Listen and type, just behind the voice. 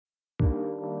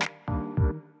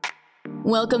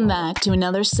Welcome back to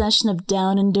another session of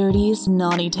Down and Dirty's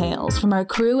Naughty Tales from our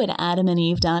crew at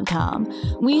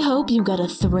AdamandEve.com. We hope you got a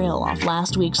thrill off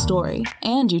last week's story,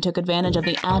 and you took advantage of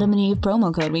the Adam and Eve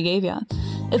promo code we gave you.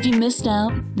 If you missed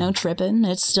out, no trippin',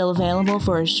 it's still available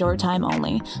for a short time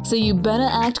only, so you better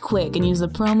act quick and use the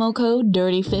promo code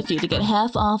DIRTY50 to get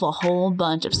half off a whole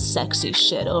bunch of sexy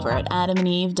shit over at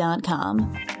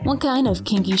AdamandEve.com. What kind of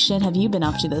kinky shit have you been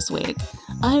up to this week?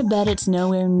 I bet it's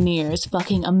nowhere near as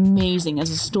fucking amazing as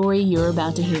the story you're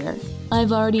about to hear.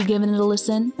 I've already given it a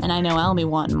listen, and I know I'll be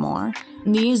wanting more.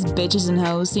 These bitches and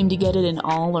hoes seem to get it in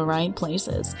all the right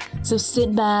places. So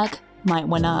sit back, light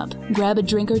one up, grab a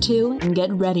drink or two, and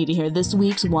get ready to hear this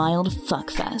week's wild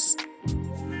fuckfest.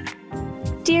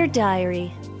 Dear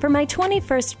Diary, for my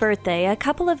 21st birthday, a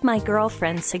couple of my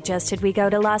girlfriends suggested we go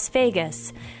to Las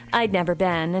Vegas. I'd never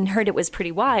been and heard it was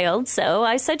pretty wild, so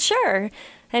I said sure.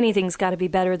 Anything's got to be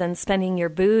better than spending your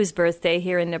booze birthday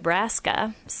here in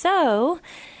Nebraska. So,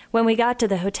 when we got to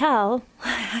the hotel,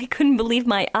 I couldn't believe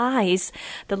my eyes.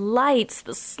 The lights,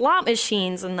 the slot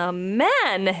machines, and the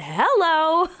men.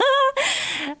 Hello!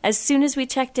 As soon as we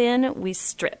checked in, we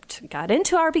stripped, got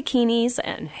into our bikinis,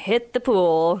 and hit the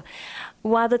pool.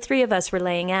 While the three of us were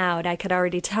laying out, I could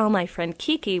already tell my friend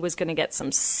Kiki was going to get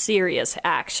some serious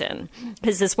action.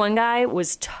 Because this one guy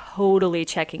was totally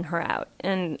checking her out.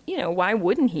 And, why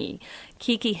wouldn't he?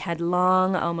 Kiki had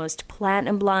long, almost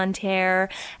platinum blonde hair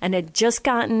and had just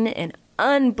gotten an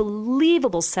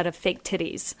unbelievable set of fake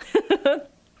titties.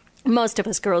 Most of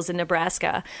us girls in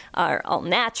Nebraska are all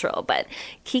natural, but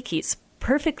Kiki's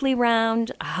perfectly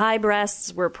round, high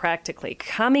breasts were practically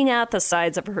coming out the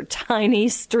sides of her tiny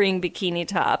string bikini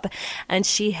top, and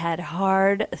she had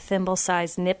hard,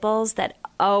 thimble-sized nipples that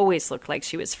always looked like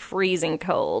she was freezing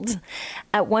cold.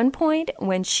 At one point,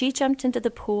 when she jumped into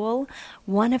the pool,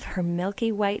 one of her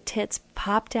milky white tits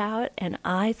popped out, and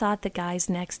I thought the guys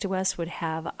next to us would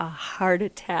have a heart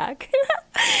attack.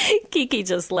 Kiki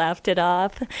just laughed it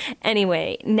off.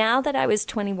 Anyway, now that I was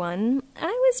 21, I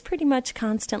was pretty much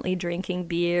constantly drinking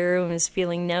beer and was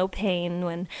feeling no pain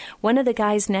when one of the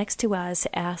guys next to us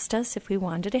asked us if we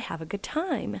wanted to have a good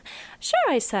time. Sure,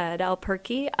 I said, all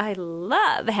perky. I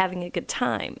love having a good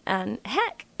time. And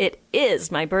heck, it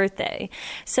is my birthday.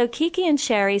 So Kiki and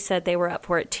Sherry said they were up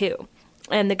for it too.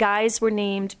 And the guys were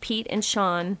named Pete and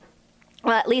Sean.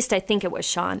 Well, at least I think it was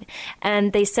Sean.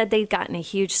 And they said they'd gotten a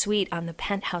huge suite on the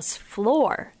penthouse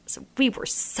floor. So we were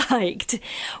psyched.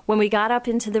 When we got up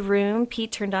into the room,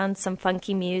 Pete turned on some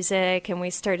funky music and we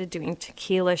started doing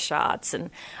tequila shots. And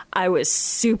I was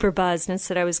super buzzed and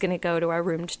said I was going to go to our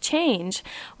room to change.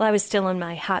 Well, I was still in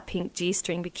my hot pink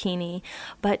G-string bikini.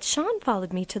 But Sean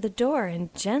followed me to the door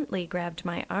and gently grabbed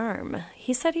my arm.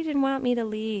 He said he didn't want me to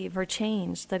leave or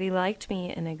change, that he liked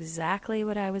me in exactly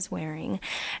what I was wearing.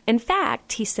 In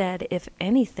fact, he said, if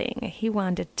anything, he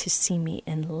wanted to see me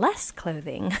in less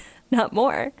clothing. Not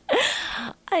more.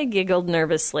 I giggled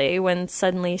nervously when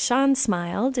suddenly Sean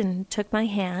smiled and took my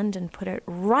hand and put it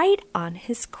right on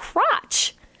his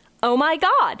crotch. Oh my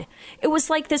God! It was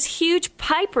like this huge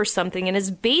pipe or something in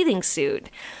his bathing suit.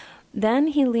 Then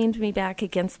he leaned me back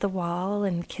against the wall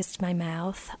and kissed my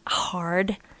mouth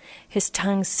hard, his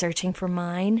tongue searching for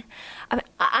mine.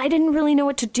 I didn't really know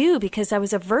what to do because I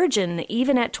was a virgin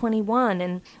even at 21,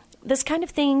 and this kind of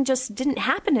thing just didn't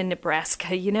happen in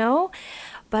Nebraska,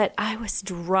 But I was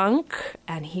drunk,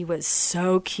 and he was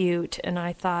so cute, and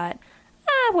I thought,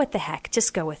 what the heck,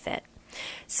 just go with it.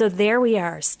 So there we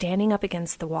are, standing up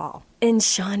against the wall. And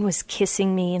Sean was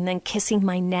kissing me and then kissing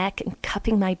my neck and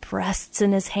cupping my breasts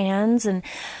in his hands and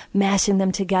mashing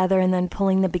them together and then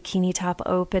pulling the bikini top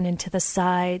open and to the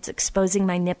sides, exposing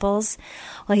my nipples.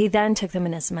 Well, he then took them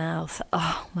in his mouth.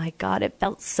 Oh, my God, it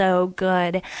felt so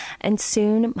good. And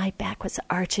soon my back was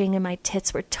arching and my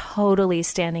tits were totally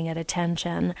standing at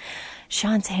attention.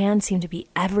 Sean's hands seemed to be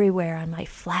everywhere on my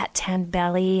flat tan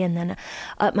belly and then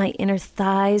up my inner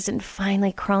thighs and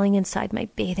finally crawling inside my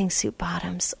bathing suit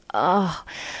bottoms. Oh,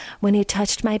 when he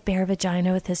touched my bare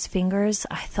vagina with his fingers,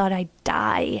 I thought I'd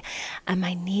die. And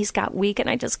my knees got weak and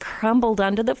I just crumbled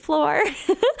onto the floor.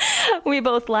 We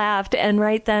both laughed, and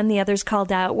right then the others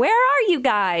called out, "Where are you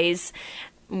guys?"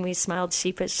 And we smiled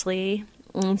sheepishly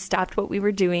and stopped what we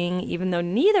were doing, even though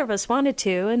neither of us wanted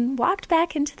to, and walked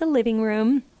back into the living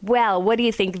room. Well, what do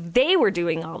you think they were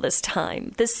doing all this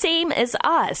time? The same as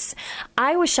us.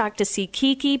 I was shocked to see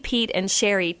Kiki, Pete, and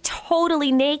Sherry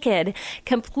totally naked,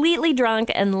 completely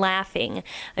drunk and laughing.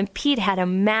 And Pete had a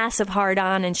massive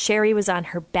hard-on, and Sherry was on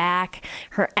her back,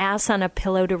 her ass on a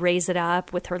pillow to raise it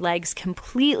up, with her legs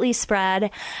completely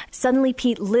spread. Suddenly,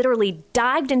 Pete literally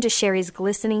dived into Sherry's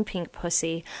glistening pink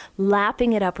pussy,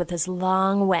 lapping it up with his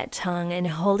long, wet tongue and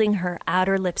holding her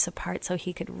outer lips apart so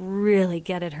he could really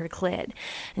get at her clit.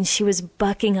 And she was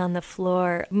bucking on the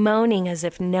floor, moaning as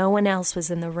if no one else was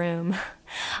in the room.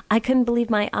 I couldn't believe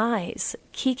my eyes.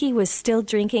 Kiki was still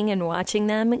drinking and watching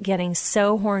them, getting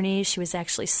so horny she was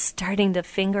actually starting to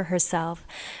finger herself,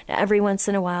 every once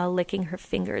in a while licking her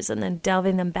fingers and then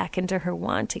delving them back into her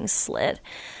wanting slit.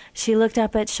 She looked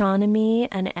up at Sean and me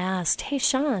and asked, "Hey,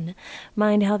 Sean,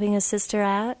 mind helping a sister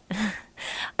out?"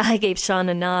 I gave Sean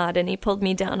a nod, and he pulled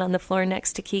me down on the floor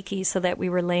next to Kiki so that we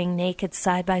were laying naked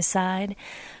side by side.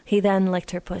 He then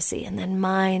licked her pussy, and then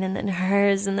mine, and then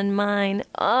hers, and then mine.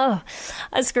 Oh,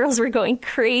 us girls were going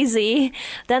crazy.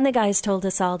 Then the guys told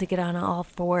us all to get on all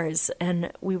fours,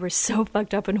 and we were so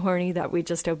fucked up and horny that we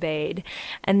just obeyed.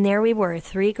 And there we were,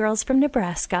 3 girls from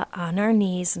Nebraska on our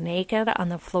knees, naked on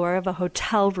the floor of a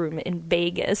hotel room in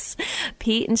Vegas.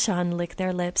 Pete and Sean licked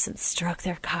their lips and stroked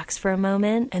their cocks for a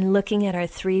moment, and looking at our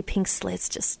 3 pink slits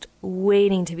just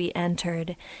waiting to be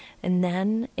entered. And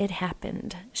then it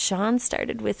happened. Sean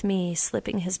started with me,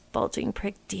 slipping his bulging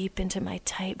prick deep into my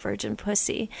tight virgin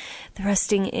pussy,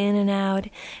 thrusting in and out,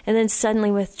 and then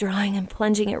suddenly withdrawing and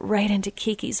plunging it right into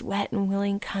Kiki's wet and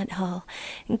willing cunt hole.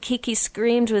 And Kiki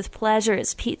screamed with pleasure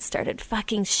as Pete started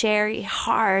fucking Sherry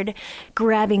hard,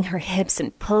 grabbing her hips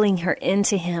and pulling her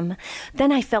into him.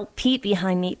 Then I felt Pete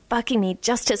behind me, fucking me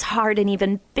just as hard and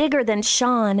even bigger than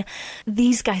Sean.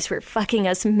 These guys were fucking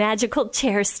us magical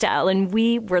chair style, and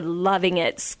we were loving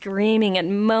it, screaming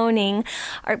and moaning,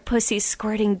 our pussies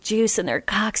squirting juice and their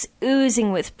cocks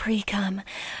oozing with pre-cum.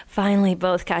 Finally,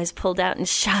 both guys pulled out and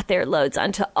shot their loads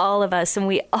onto all of us, and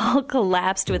we all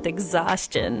collapsed with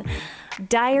exhaustion.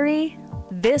 Diary,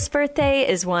 this birthday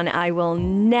is one I will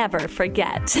never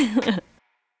forget.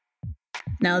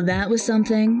 Now that was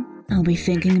something I'll be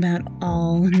thinking about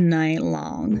all night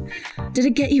long. Did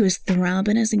it get you as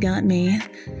throbbing as it got me?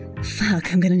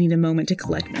 Fuck, I'm gonna need a moment to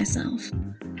collect myself.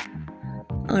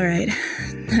 Alright,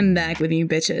 I'm back with you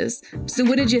bitches. So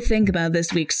what did you think about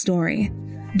this week's story?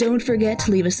 Don't forget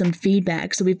to leave us some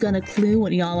feedback so we've got a clue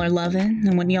what y'all are loving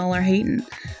and what y'all are hating.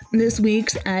 This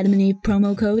week's Adam and Eve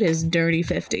promo code is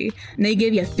DIRTY50, and they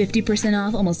give you 50%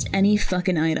 off almost any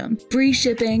fucking item. Free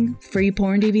shipping, free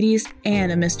porn DVDs,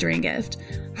 and a mystery gift.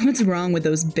 What's wrong with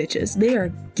those bitches? They are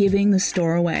giving the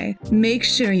store away. Make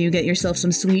sure you get yourself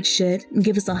some sweet shit and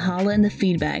give us a holla in the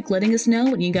feedback, letting us know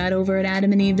what you got over at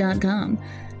adamandeve.com.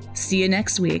 See you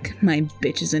next week, my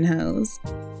bitches and hoes.